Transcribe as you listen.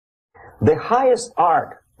The highest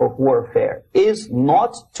art of warfare is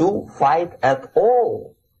not to fight at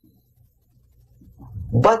all,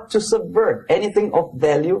 but to subvert anything of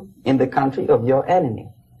value in the country of your enemy,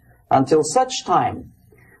 until such time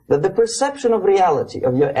that the perception of reality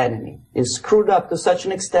of your enemy is screwed up to such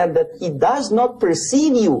an extent that he does not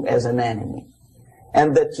perceive you as an enemy,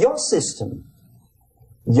 and that your system,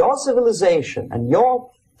 your civilization, and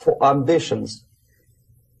your ambitions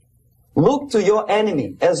look to your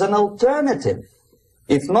enemy as an alternative,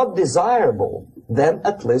 if not desirable, then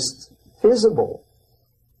at least feasible.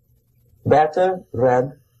 Better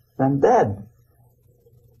red than dead.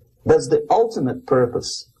 That's the ultimate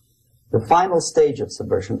purpose, the final stage of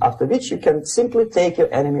subversion, after which you can simply take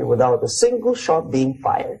your enemy without a single shot being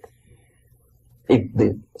fired, if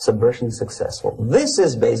the subversion is successful. This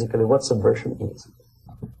is basically what subversion is.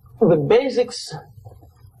 The basics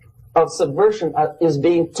of subversion is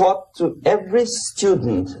being taught to every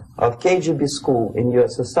student of KGB school in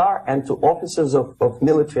USSR and to officers of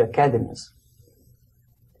military academies.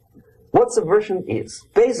 What subversion is?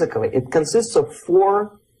 Basically, it consists of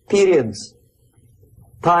 4 periods,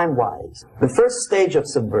 time-wise. The first stage of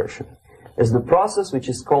subversion is the process which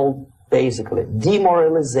is called, basically,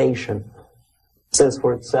 demoralization. It says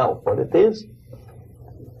for itself what it is.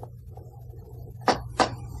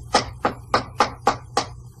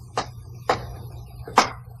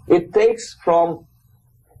 It takes from,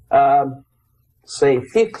 say,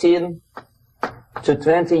 15 to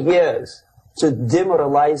 20 years to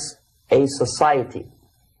demoralize a society.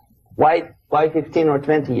 Why 15 or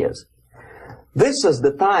 20 years? This is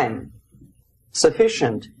the time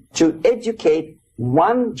sufficient to educate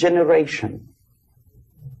one generation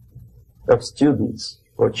of students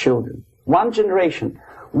or children. One generation,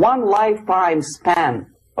 one lifetime span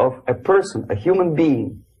of a person, a human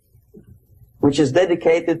being, which is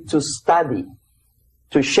dedicated to study,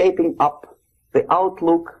 to shaping up the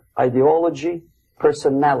outlook, ideology,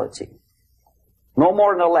 personality. No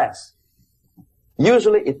more nor less.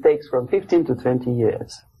 Usually it takes from 15 to 20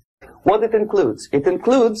 years. What it includes? It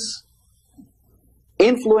includes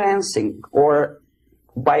influencing, or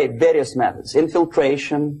by various methods,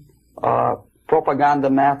 infiltration,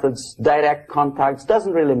 propaganda methods, direct contacts,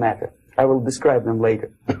 doesn't really matter. I will describe them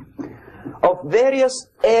later. Of various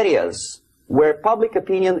areas where public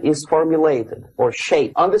opinion is formulated or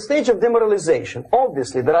shaped. On the stage of demoralization,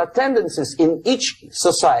 obviously there are tendencies in each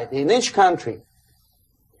society, in each country,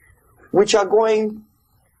 which are going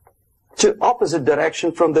to opposite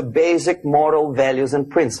direction from the basic moral values and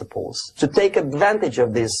principles. To take advantage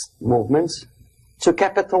of these movements, to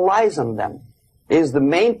capitalize on them, is the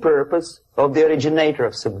main purpose of the originator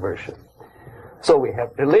of subversion. So we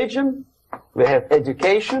have religion, we have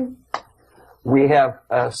education, we have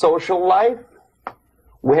social life,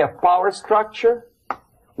 we have power structure,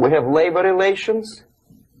 we have labor relations,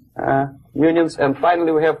 unions, and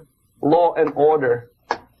finally we have law and order.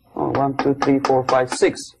 1, 2, 3, 4, 5,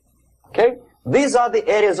 6. Okay? These are the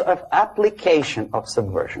areas of application of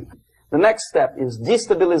subversion. The next step is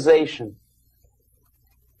destabilization.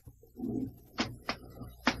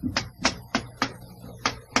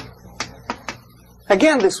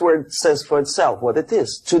 Again, this word says for itself what it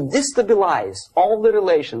is. To destabilize all the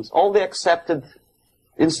relations, all the accepted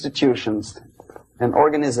institutions and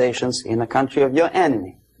organizations in a country of your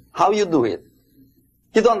enemy. How you do it?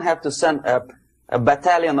 You don't have to send up a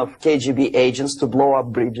battalion of KGB agents to blow up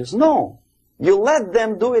bridges. No. You let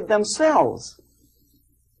them do it themselves.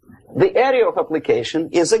 The area of application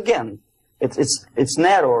is, again, it's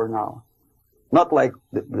narrower now. Not like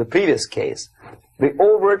the previous case. The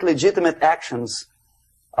overt legitimate actions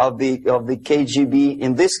of the KGB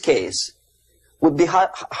in this case would be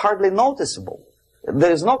hardly noticeable.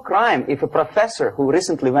 There is no crime if a professor who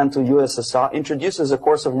recently went to USSR introduces a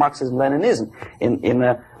course of Marxism-Leninism in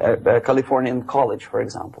a Californian college, for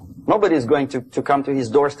example. Nobody is going to come to his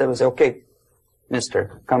doorstep and say, okay,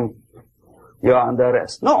 mister, come, you are under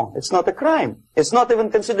arrest. No, it's not a crime. It's not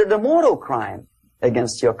even considered a moral crime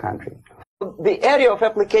against your country. The area of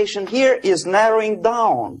application here is narrowing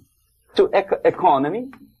down to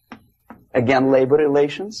economy, again, labor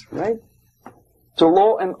relations, right? To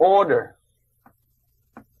law and order,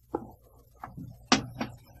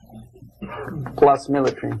 plus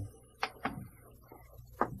military.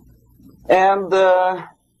 And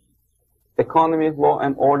economy, law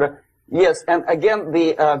and order. Yes, and again,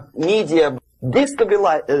 the media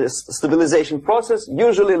destabilization process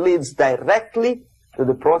usually leads directly to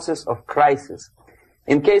the process of crisis.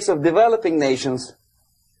 In case of developing nations,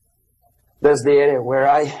 that's the area where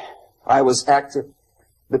I was active.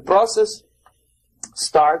 The process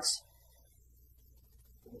starts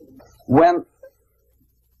when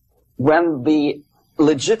when the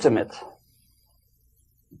legitimate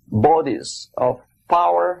bodies of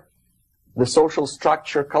power, the social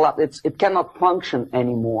structure collapse, it cannot function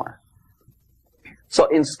anymore. So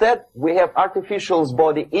instead, we have artificial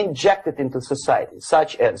body injected into society,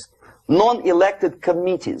 such as non-elected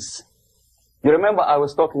committees. You remember I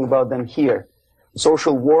was talking about them here.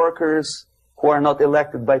 Social workers who are not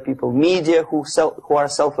elected by people, media who are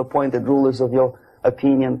self-appointed rulers of your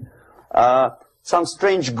opinion, some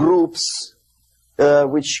strange groups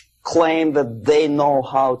which claim that they know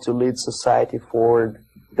how to lead society forward.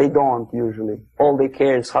 They don't usually. All they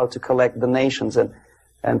care is how to collect donations and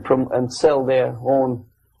sell their own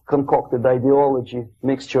concocted ideology,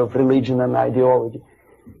 mixture of religion and ideology.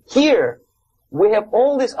 Here, we have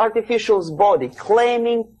all this artificial body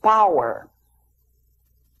claiming power.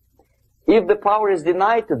 If the power is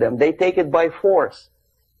denied to them, they take it by force.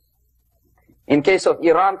 In case of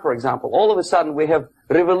Iran, for example, all of a sudden we have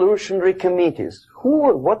revolutionary committees.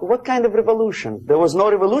 What kind of revolution? There was no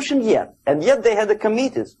revolution yet, and yet they had the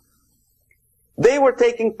committees. They were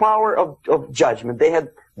taking power of judgment. They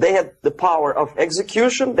had the power of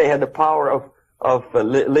execution, they had the power of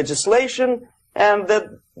legislation, and that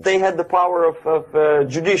they had the power of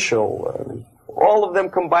judicial. All of them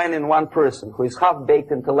combined in one person, who is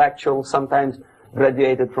half-baked intellectual, sometimes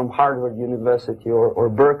graduated from Harvard University or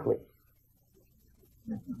Berkeley.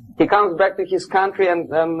 He comes back to his country and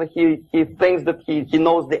he thinks that he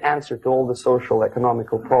knows the answer to all the social,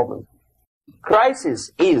 economical problems.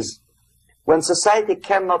 Crisis is when society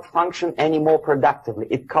cannot function any more productively.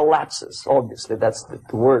 It collapses, obviously. That's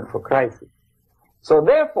the word for crisis. So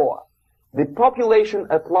therefore, the population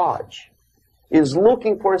at large is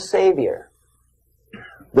looking for a savior.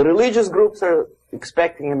 The religious groups are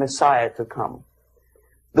expecting a messiah to come.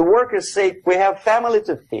 The workers say, we have family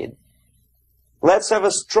to feed. Let's have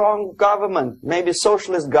a strong government, maybe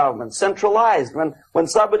socialist government, centralized. When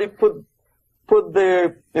somebody put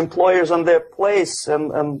the employers on their place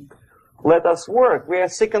and let us work. We are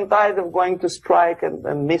sick and tired of going to strike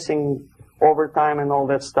and missing overtime and all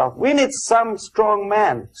that stuff. We need some strong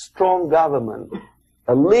man, strong government,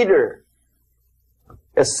 a leader,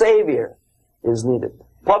 a savior is needed.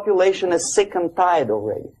 Population is sick and tired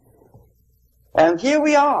already. And here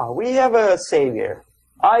we are. We have a savior.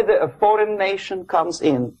 Either a foreign nation comes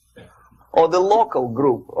in, or the local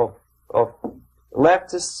group of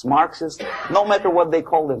leftists, Marxists, no matter what they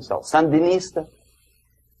call themselves, Sandinista,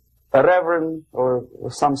 a reverend or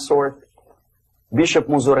some sort, Bishop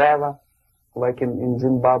Muzureva, like in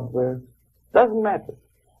Zimbabwe, doesn't matter.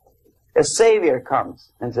 A savior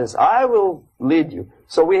comes and says, I will lead you.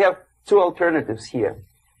 So we have two alternatives here.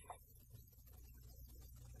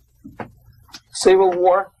 Civil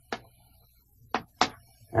war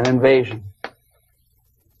and invasion.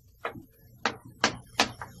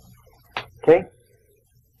 Okay?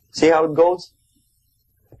 See how it goes?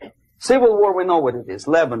 Civil war, we know what it is.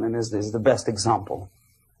 Lebanon is the best example.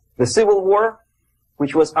 The civil war,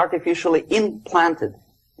 which was artificially implanted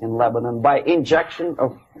in Lebanon by injection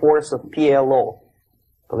of force of PLO,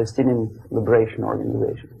 Palestinian Liberation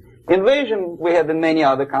Organization. Invasion we had in many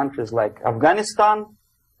other countries like Afghanistan,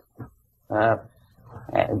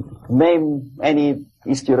 name any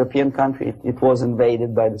East European country, it was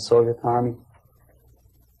invaded by the Soviet army.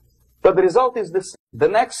 But the result is this. The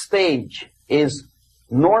next stage is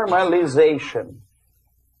normalization.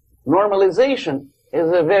 Normalization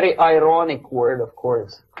is a very ironic word, of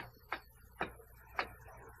course.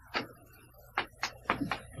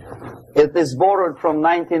 It is borrowed from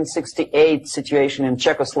 1968 situation in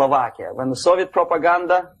Czechoslovakia, when the Soviet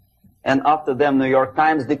propaganda and after them New York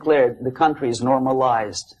Times declared the country is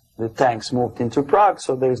normalized. The tanks moved into Prague,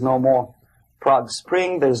 so there is no more Prague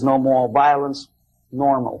Spring, there is no more violence.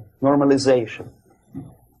 Normalization.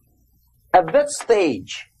 At that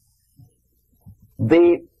stage,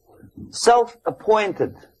 the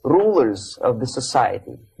self-appointed rulers of the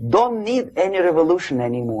society don't need any revolution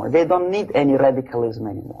anymore. They don't need any radicalism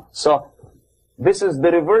anymore. So this is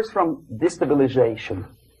the reverse from destabilization.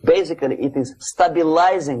 Basically, it is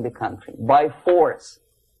stabilizing the country by force.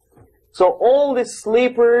 So all the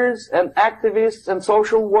sleepers and activists and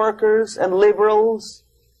social workers and liberals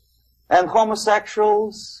and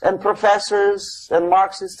homosexuals and professors and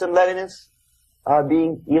Marxists and Leninists are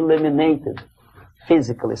being eliminated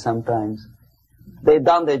physically sometimes. They've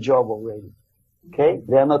done their job already. Okay?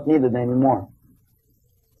 They are not needed anymore.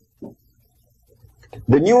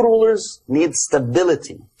 The new rulers need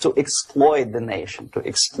stability to exploit the nation, to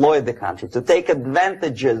exploit the country, to take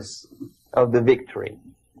advantages of the victory.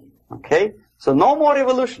 Okay? So no more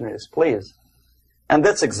revolutionaries, please. And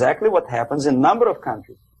that's exactly what happens in a number of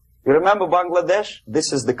countries. You remember Bangladesh?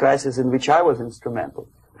 This is the crisis in which I was instrumental.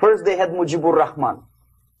 First they had Mujibur Rahman.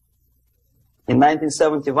 In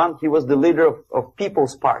 1971, he was the leader of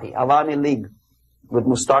People's Party, Awami League, with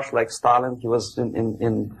mustache like Stalin. He was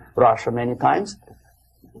in Russia many times.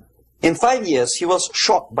 In 5 years, he was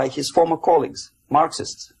shot by his former colleagues,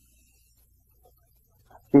 Marxists.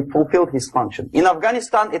 He fulfilled his function. In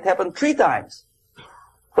Afghanistan, it happened 3 times.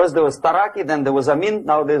 First there was Taraki, then there was Amin,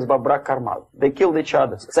 now there's Babrak Karmal. They killed each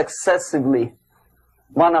other successively,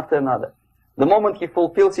 one after another. The moment he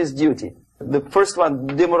fulfills his duty, the first one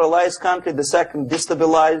demoralized country, the second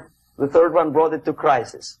destabilized, the third one brought it to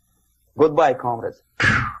crisis. Goodbye, comrades.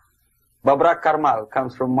 Babrak Karmal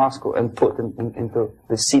comes from Moscow and put into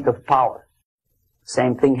the seat of power.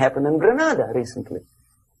 Same thing happened in Grenada recently.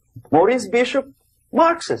 Maurice Bishop,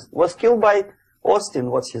 Marxist, was killed by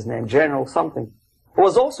Austin, what's his name, General something, who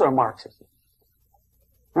was also a Marxist.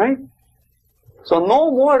 Right? So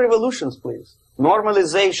no more revolutions, please.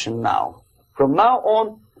 Normalization now. From now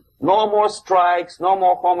on, no more strikes, no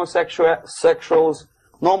more homosexuals,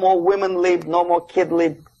 no more women lib, no more kid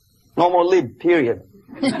lib, no more lib, period.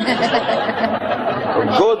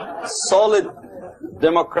 A good, solid,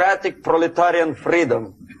 democratic, proletarian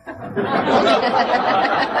freedom. That's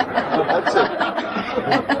it.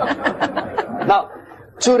 Now,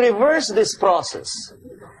 to reverse this process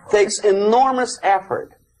takes enormous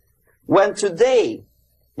effort. When today,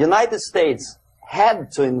 United States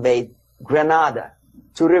had to invade Grenada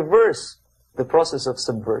to reverse the process of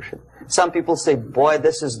subversion. Some people say, boy,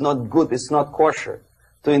 this is not good, it's not kosher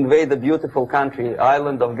to invade the beautiful country,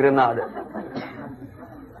 island of Grenada.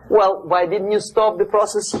 Well, why didn't you stop the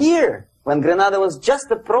process here, when Grenada was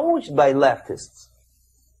just approached by leftists?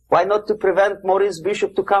 Why not to prevent Maurice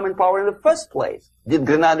Bishop to come in power in the first place? Did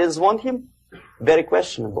Grenadians want him? Very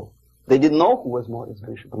questionable. They didn't know who was Maurice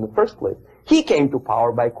Bishop in the first place. He came to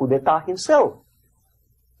power by coup d'etat himself.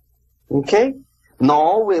 Okay?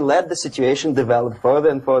 No, we let the situation develop further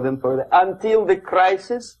and further and further until the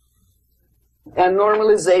crisis and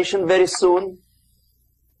normalization very soon.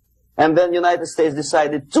 And then the United States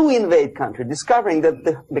decided to invade country, discovering that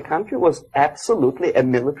the country was absolutely a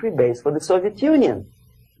military base for the Soviet Union.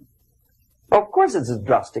 Of course it's a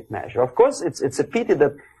drastic measure. Of course it's a pity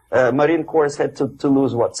that Marine Corps had to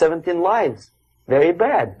lose, what, 17 lives. Very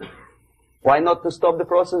bad. Why not to stop the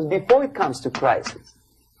process before it comes to crisis?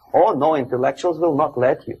 Oh, no, intellectuals will not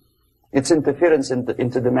let you. It's interference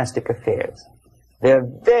into domestic affairs. They are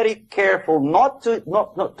very careful not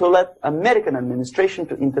to let American administration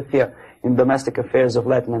to interfere in domestic affairs of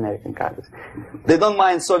Latin American countries. They don't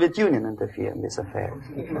mind Soviet Union interfere in these affairs.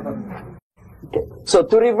 Okay. So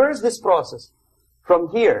to reverse this process, from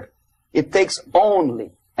here, it takes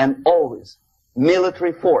only and always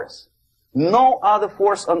military force. No other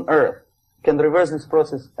force on earth can reverse this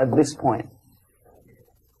process at this point.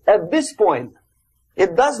 At this point,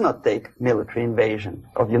 it does not take military invasion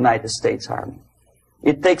of the United States Army.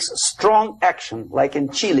 It takes strong action, like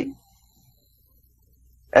in Chile.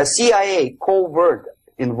 A CIA covert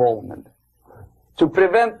involvement to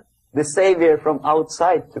prevent the savior from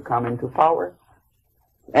outside to come into power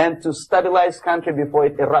and to stabilize country before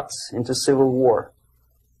it erupts into civil war.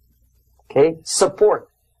 Okay? Support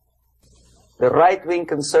the right-wing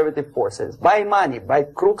conservative forces. By money, by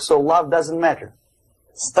crooks or love, doesn't matter.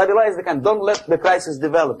 Stabilize the country. Don't let the crisis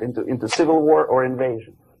develop into civil war or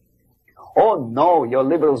invasion. Oh no, your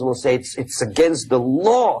liberals will say it's against the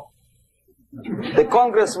law. The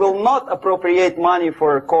Congress will not appropriate money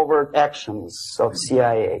for covert actions of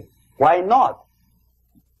CIA. Why not?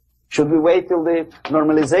 Should we wait till the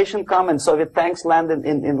normalization come and Soviet tanks land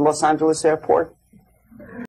in Los Angeles airport?